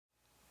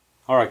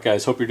Alright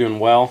guys, hope you're doing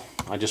well.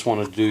 I just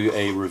wanted to do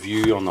a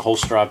review on the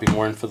holster I've been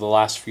wearing for the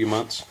last few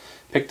months.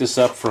 Picked this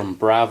up from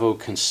Bravo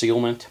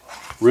Concealment.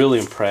 Really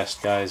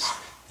impressed, guys.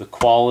 The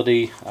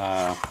quality,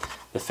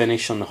 the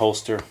finish on the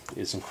holster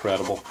is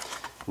incredible.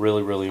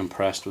 Really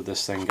impressed with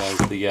this thing, guys.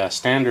 The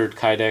standard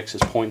Kydex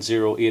is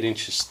 0.08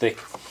 inches thick.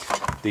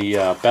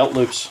 The belt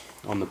loops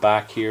on the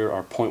back here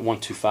are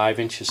 0.125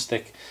 inches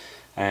thick.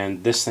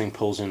 And this thing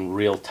pulls in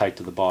real tight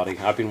to the body.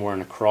 I've been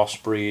wearing a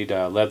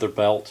crossbreed leather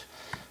belt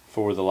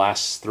for the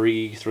last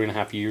three and a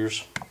half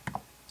years,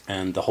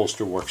 and the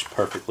holster works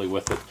perfectly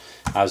with it,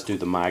 as do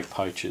the mag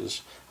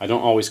pouches. I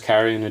don't always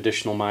carry an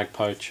additional mag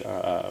pouch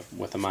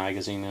with a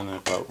magazine in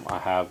it, but I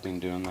have been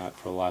doing that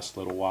for the last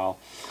little while.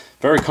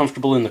 Very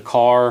comfortable in the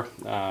car.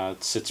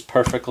 It sits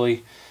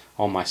perfectly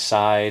on my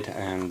side,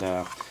 and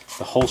the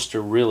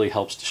holster really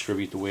helps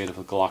distribute the weight of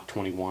a Glock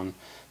 21,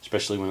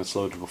 especially when it's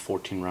loaded with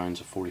 14 rounds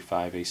of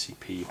 45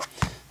 ACP.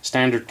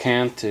 Standard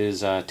cant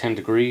is 10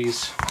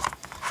 degrees.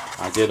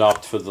 I did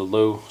opt for the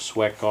low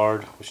sweat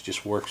guard, which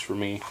just works for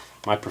me.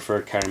 My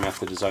preferred carry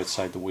method is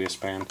outside the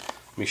waistband.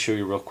 Let me show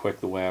you real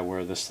quick the way I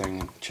wear this thing,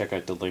 and check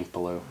out the link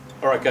below.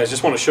 Alright guys,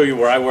 just want to show you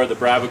where I wear the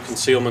Bravo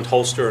Concealment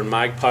holster and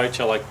mag pouch.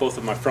 I like both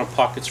of my front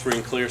pockets free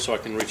and clear so I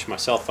can reach my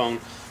cell phone,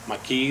 my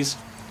keys.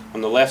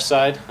 On the left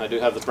side, I do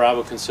have the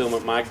Bravo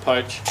Concealment mag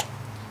pouch.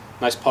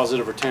 Nice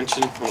positive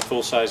retention on a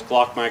full-size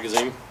Glock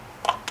magazine.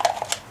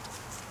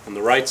 On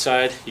the right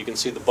side, you can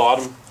see the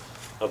bottom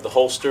of the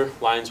holster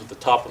lines with the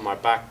top of my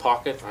back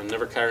pocket. I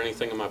never carry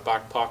anything in my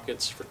back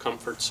pockets for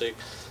comfort's sake.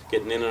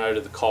 Getting in and out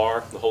of the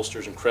car, the holster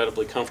is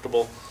incredibly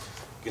comfortable.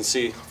 You can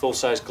see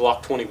full-size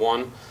Glock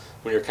 21.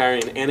 When you're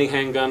carrying any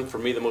handgun, for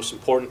me the most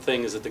important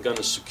thing is that the gun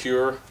is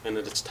secure and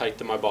that it's tight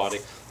to my body.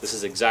 This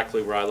is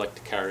exactly where I like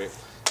to carry it.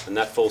 And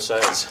that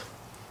full-size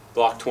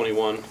Glock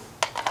 21,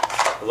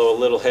 although a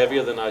little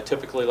heavier than I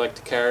typically like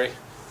to carry,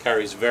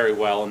 carries very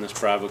well in this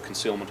Bravo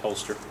Concealment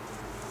holster.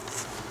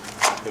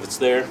 If it's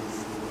there,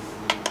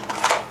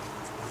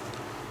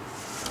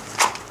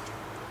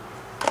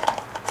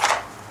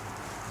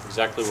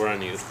 exactly where I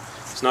need it.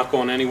 It's not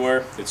going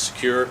anywhere, it's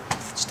secure,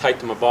 it's tight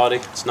to my body,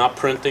 it's not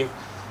printing,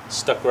 it's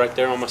stuck right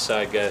there on my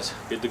side, guys.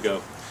 Good to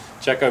go.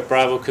 Check out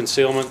Bravo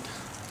Concealment.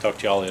 Talk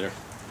to y'all later.